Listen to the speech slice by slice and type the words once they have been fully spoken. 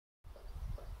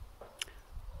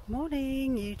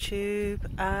Morning YouTube.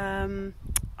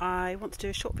 I want to do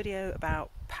a short video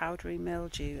about powdery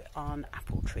mildew on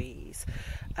apple trees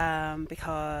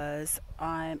because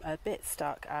I'm a bit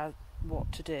stuck as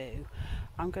what to do.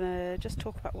 I'm going to just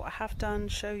talk about what I have done,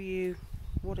 show you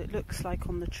what it looks like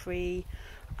on the tree,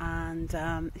 and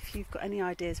if you've got any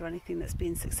ideas or anything that's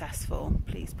been successful,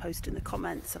 please post in the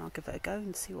comments and I'll give it a go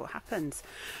and see what happens.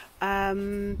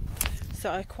 So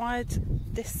I acquired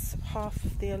this half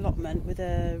of the allotment with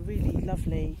a really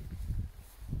lovely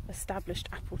established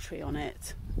apple tree on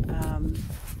it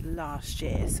last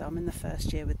year. So I'm in the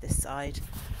first year with this side.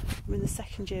 I'm in the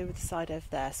second year with the side over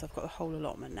there, so I've got the whole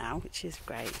allotment now, which is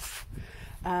great.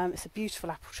 It's a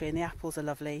beautiful apple tree and the apples are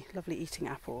lovely, lovely eating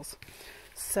apples.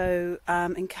 So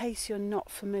in case you're not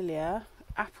familiar,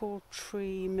 apple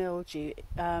tree mildew,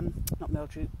 not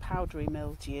mildew, powdery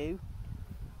mildew.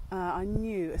 I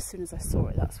knew as soon as I saw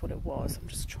it that's what it was. I'm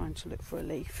just trying to look for a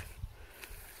leaf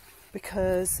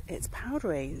because it's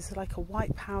powdery. It's like a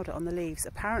white powder on the leaves.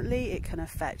 Apparently it can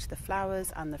affect the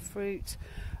flowers and the fruit.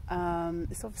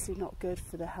 It's obviously not good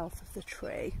for the health of the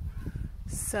tree.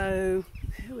 So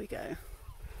here we go.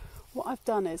 What I've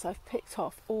done is I've picked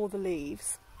off all the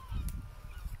leaves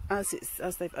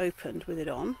as they've opened with it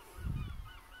on.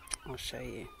 I'll show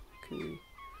you. Let me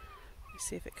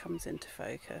see if it comes into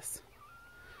focus.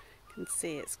 You can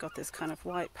see it's got this kind of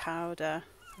white powder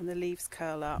and the leaves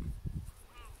curl up.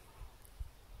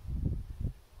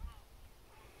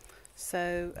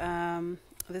 So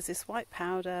there's this white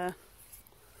powder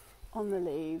on the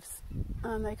leaves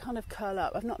and they kind of curl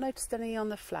up. I've not noticed any on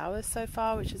the flowers so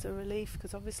far, which is a relief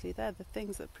because obviously they're the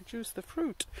things that produce the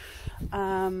fruit.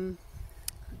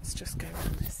 Let's just go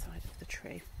around this side of the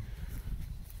tree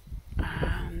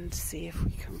and see if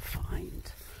we can find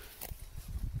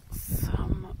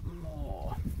some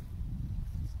more.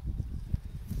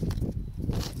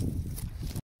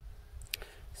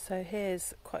 So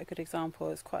here's quite a good example.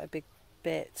 It's quite a big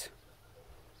bit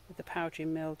with the powdery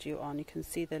mildew on. You can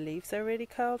see the leaves are really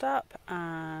curled up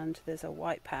and there's a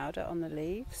white powder on the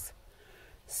leaves.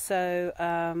 So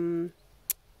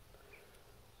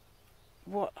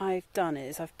what I've done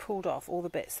is I've pulled off all the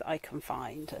bits that I can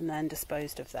find and then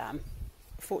disposed of them.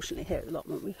 Fortunately here at the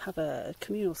allotment we have a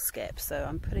communal skip, so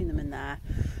I'm putting them in there.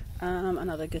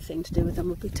 Another good thing to do with them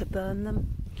would be to burn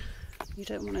them. You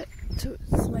don't want it to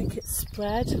make it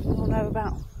spread. We all know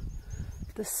about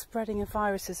the spreading of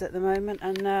viruses at the moment,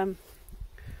 and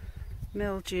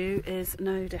mildew is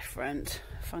no different,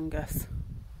 fungus.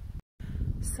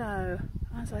 So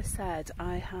as I said,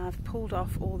 I have pulled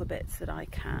off all the bits that I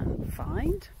can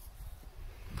find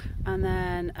and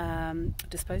then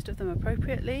disposed of them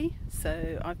appropriately.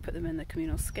 So I've put them in the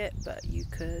communal skip, but you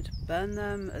could burn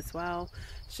them as well.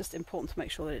 It's just important to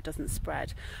make sure that it doesn't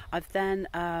spread. I've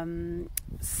then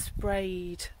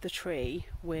sprayed the tree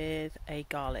with a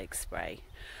garlic spray.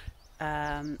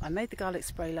 I made the garlic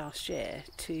spray last year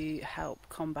to help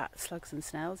combat slugs and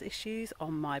snails issues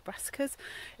on my brassicas.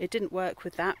 It didn't work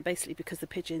with that, basically because the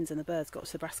pigeons and the birds got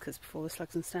to the brassicas before the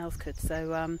slugs and snails could.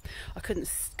 So I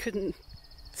couldn't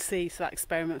see, so that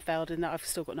experiment failed in that. I've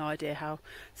still got no idea how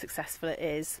successful it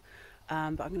is, but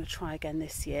I'm going to try again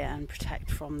this year and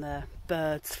protect from the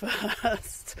birds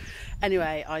first.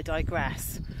 Anyway, I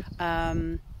digress.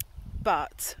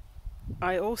 But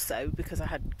I also, because I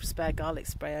had spare garlic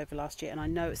spray over last year and I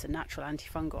know it's a natural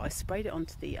antifungal, I sprayed it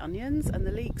onto the onions and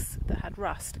the leeks that had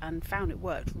rust and found it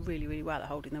worked really, really well at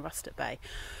holding the rust at bay.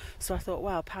 So I thought,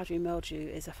 wow, powdery mildew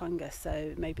is a fungus,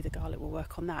 so maybe the garlic will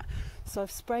work on that. So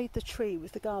I've sprayed the tree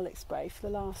with the garlic spray for the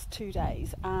last 2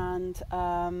 days, and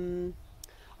I'm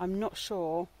not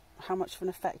sure how much of an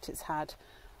effect it's had.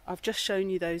 I've just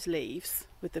shown you those leaves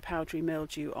with the powdery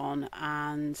mildew on,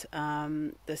 and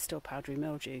there's still powdery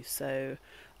mildew. So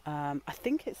I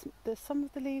think there's some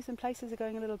of the leaves in places are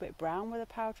going a little bit brown where the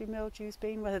powdery mildew's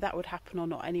been. Whether that would happen or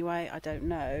not anyway, I don't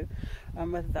know.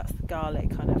 Whether that's the garlic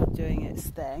kind of doing its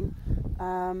thing.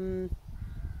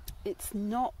 It's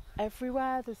not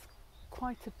everywhere. There's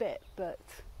quite a bit, but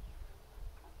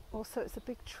also it's a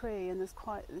big tree and there's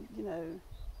quite, you know,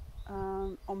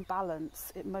 on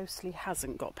balance it mostly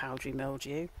hasn't got powdery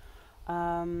mildew.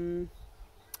 So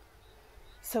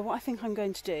what I think I'm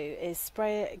going to do is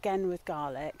spray it again with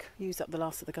garlic, use up the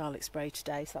last of the garlic spray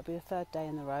today, so that'll be the 3rd day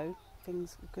in a row.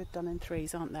 Things are good done in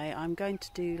threes, aren't they? I'm going to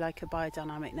do like a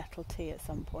biodynamic nettle tea at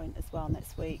some point as well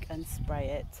next week and spray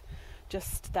it.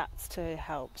 Just that's to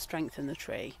help strengthen the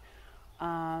tree.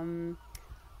 And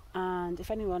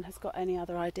if anyone has got any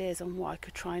other ideas on what I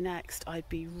could try next, I'd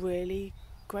be really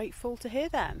grateful to hear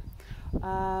them.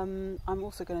 I'm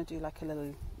also going to do like a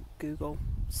little Google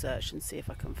search and see if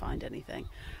I can find anything.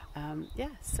 Yeah,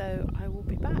 so I will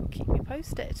be back. Keep me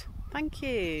posted. Thank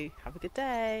you. Have a good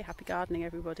day. Happy gardening,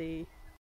 everybody.